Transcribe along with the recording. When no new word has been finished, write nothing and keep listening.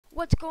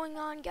What's going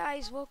on,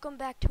 guys? Welcome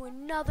back to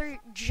another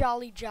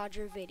Jolly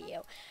Jodger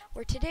video.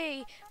 Where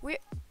today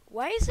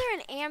why is there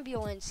an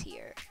ambulance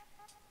here?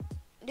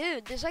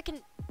 Dude, there's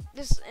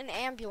an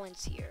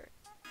ambulance here.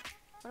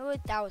 I wonder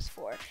what that was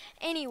for.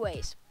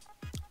 Anyways,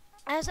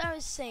 as I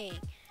was saying,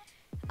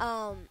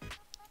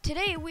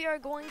 today we are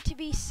going to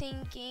be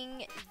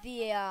sinking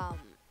the hold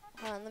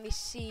on, let me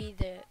see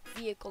the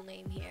vehicle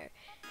name here.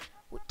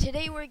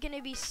 Today we're going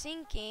to be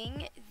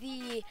sinking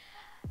the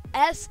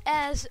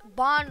SS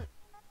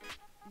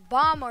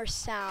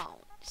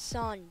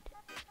Bomarsund.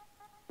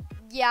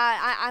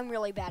 Yeah, I'm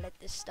really bad at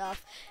this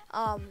stuff.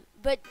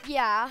 But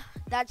yeah,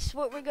 that's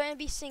what we're going to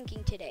be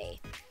sinking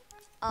today.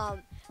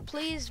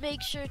 Please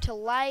make sure to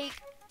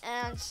like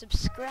and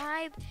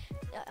subscribe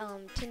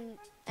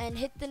and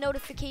hit the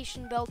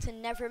notification bell to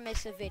never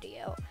miss a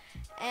video.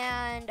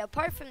 And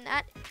apart from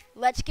that,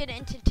 let's get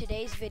into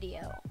today's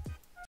video.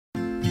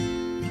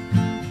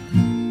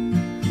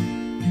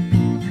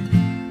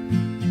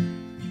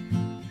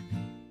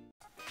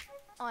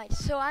 Alright,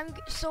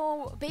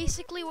 so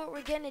basically what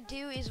we're gonna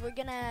do is we're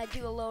gonna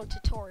do a little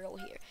tutorial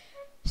here.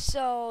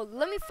 So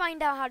let me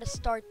find out how to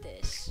start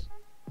this.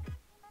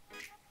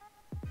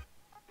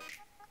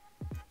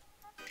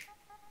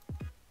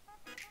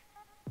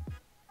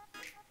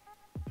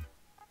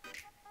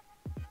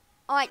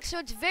 Alright, so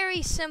it's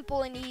very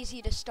simple and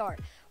easy to start.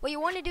 What you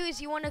want to do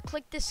is you want to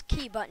click this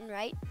key button,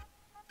 right?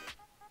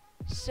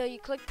 So you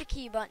click the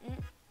key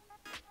button,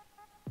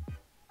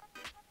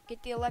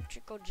 get the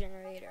electrical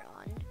generator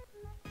on,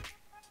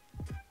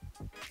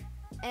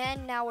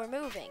 and now we're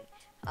moving.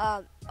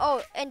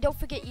 Oh, and don't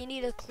forget you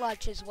need a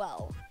clutch as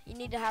well. You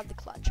need to have the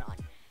clutch on.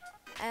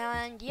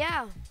 And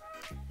yeah,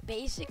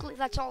 basically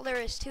that's all there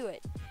is to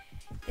it.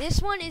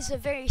 This one is a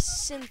very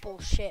simple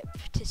ship,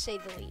 to say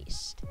the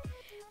least.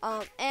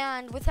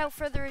 And without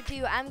further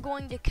ado, I'm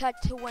going to cut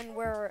to when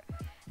we're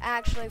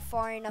actually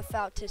far enough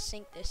out to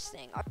sink this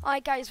thing.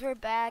 Alright guys, we're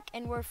back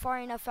and we're far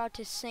enough out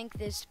to sink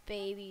this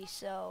baby,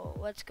 so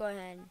let's go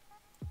ahead and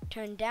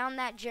turn down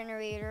that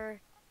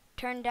generator,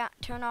 turn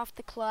off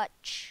the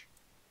clutch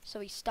so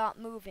we stop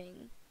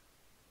moving.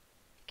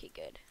 Okay,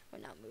 good. We're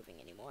not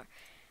moving anymore.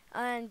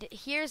 And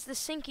here's the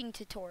sinking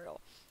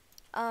tutorial.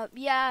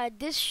 Yeah,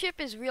 this ship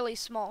is really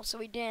small, so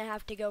we didn't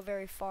have to go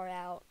very far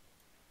out.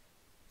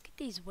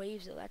 These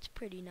waves though, that's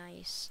pretty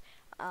nice.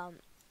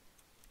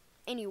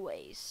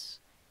 Anyways,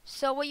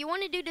 so what you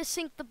want to do to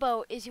sink the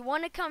boat is you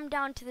want to come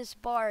down to this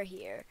bar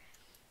here,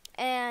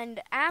 and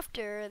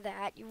after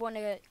that you want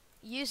to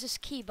use this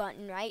key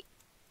button, right?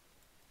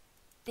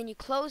 Then you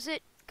close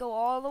it, go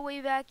all the way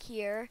back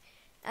here,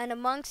 and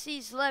amongst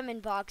these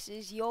lemon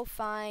boxes you'll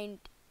find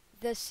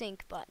the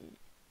sink button.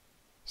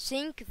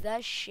 Sink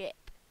the ship.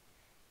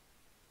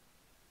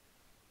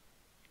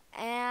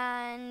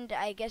 And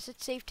I guess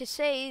it's safe to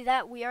say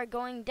that we are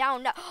going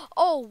down now.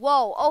 Oh,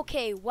 whoa,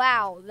 okay,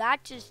 wow,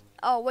 that just,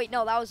 oh, wait,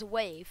 no, that was a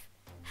wave.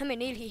 I'm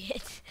an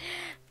idiot.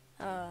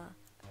 Yeah,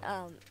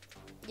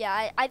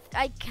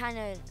 I kind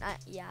of,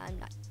 yeah, I'm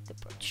not the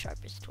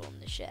sharpest tool in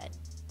the shed.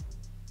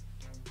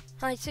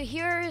 Alright, so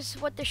here's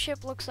what the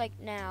ship looks like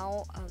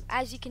now.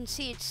 As you can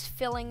see, it's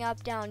filling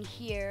up down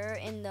here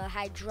in the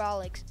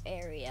hydraulics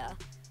area.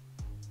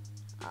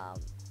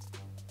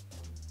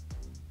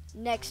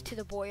 Next to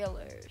the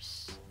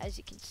boilers, as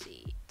you can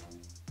see.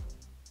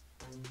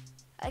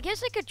 I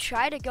guess I could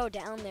try to go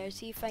down there,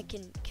 see if I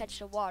can catch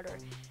the water.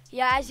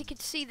 Yeah, as you can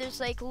see, there's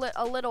like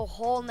a little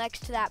hole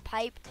next to that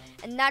pipe,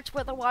 and that's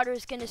where the water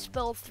is going to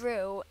spill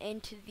through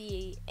into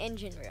the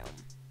engine room.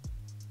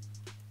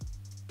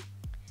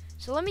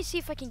 So let me see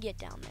if I can get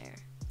down there.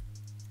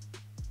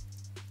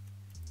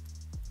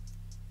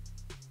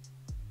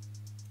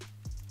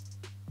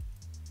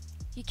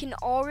 You can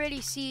already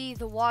see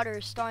the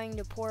water starting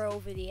to pour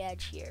over the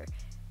edge here.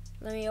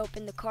 Let me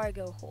open the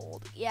cargo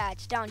hold. Yeah,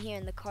 it's down here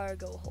in the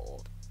cargo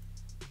hold.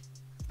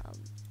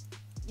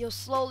 You'll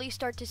slowly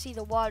start to see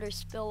the water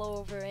spill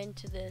over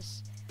into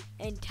this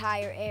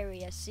entire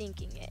area,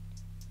 sinking it.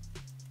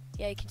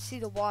 Yeah, you can see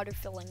the water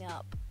filling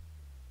up.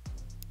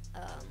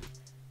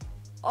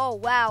 Oh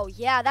wow,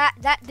 yeah,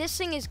 this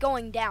thing is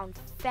going down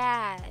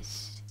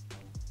fast.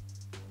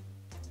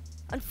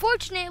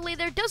 Unfortunately,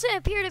 there doesn't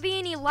appear to be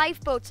any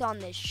lifeboats on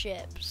this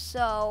ship,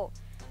 so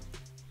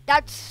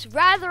that's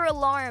rather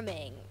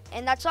alarming,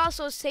 and that's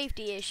also a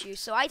safety issue,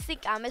 so I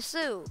think I'm a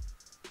sue.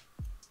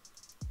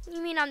 What do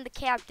you mean I'm the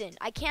captain?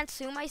 I can't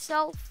sue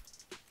myself?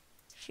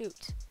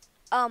 Shoot.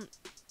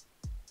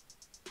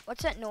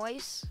 What's that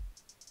noise?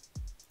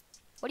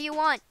 What do you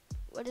want?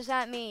 What does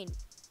that mean?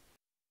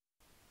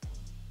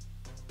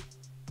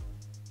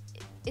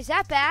 Is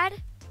that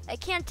bad? I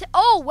can't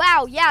oh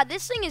wow, yeah,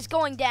 this thing is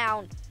going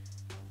down.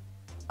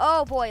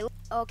 Oh boy,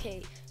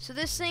 okay, so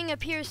this thing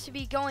appears to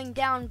be going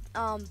down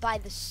by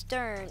the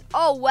stern.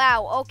 Oh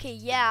wow, okay,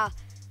 yeah.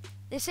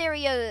 This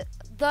area,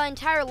 the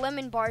entire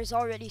lemon bar is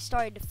already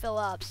started to fill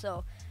up,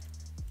 so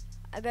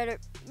I better,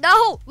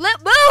 no,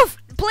 move,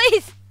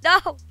 please,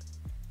 no.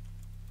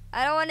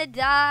 I don't want to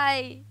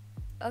die.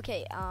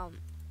 Okay,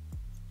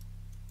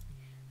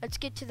 let's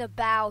get to the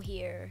bow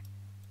here.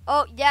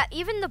 Oh, yeah,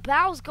 even the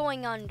bow's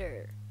going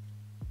under.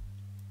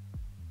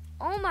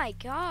 Oh my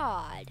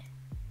god.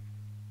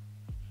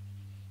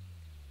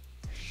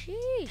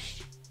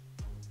 Sheesh.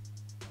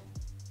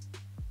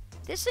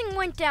 This thing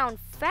went down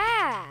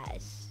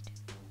fast.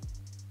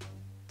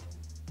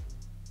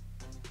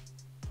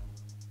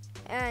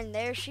 And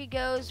there she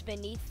goes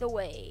beneath the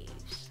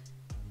waves.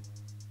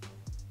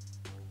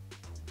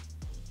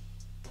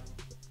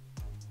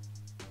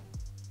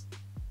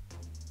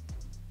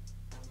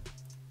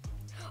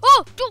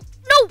 Oh,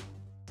 no!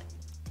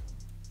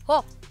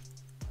 Oh,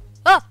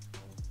 ah,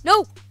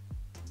 no!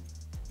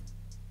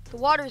 The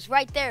water's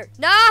right there.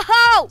 No!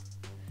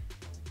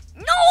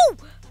 No!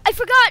 I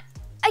forgot!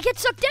 I get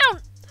sucked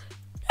down!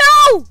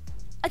 No!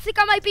 I think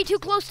I might be too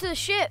close to the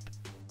ship.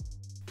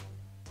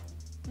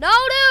 No,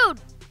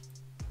 dude!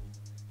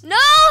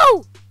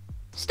 No!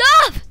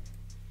 Stop!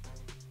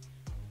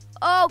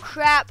 Oh,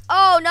 crap.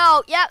 Oh,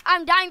 no. Yep,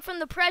 I'm dying from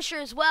the pressure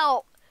as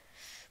well.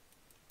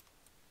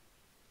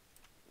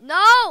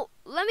 No!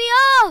 Let me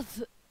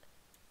off!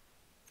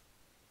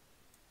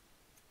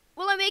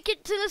 Will I make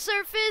it to the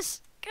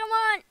surface? Come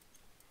on.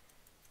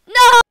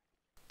 No!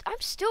 I'm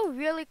still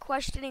really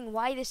questioning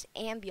why this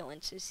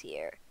ambulance is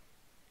here.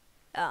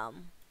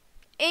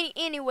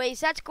 Anyways,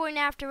 that's going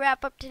to have to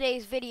wrap up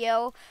today's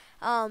video.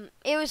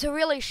 It was a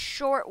really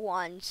short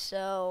one,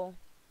 so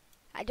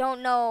I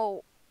don't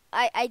know.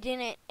 I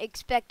didn't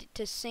expect it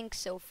to sink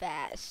so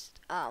fast.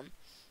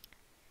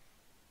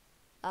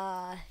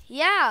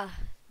 Yeah,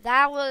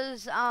 that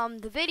was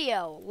the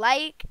video.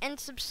 Like and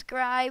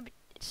subscribe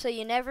so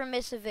you never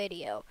miss a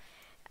video.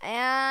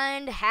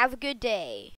 And have a good day.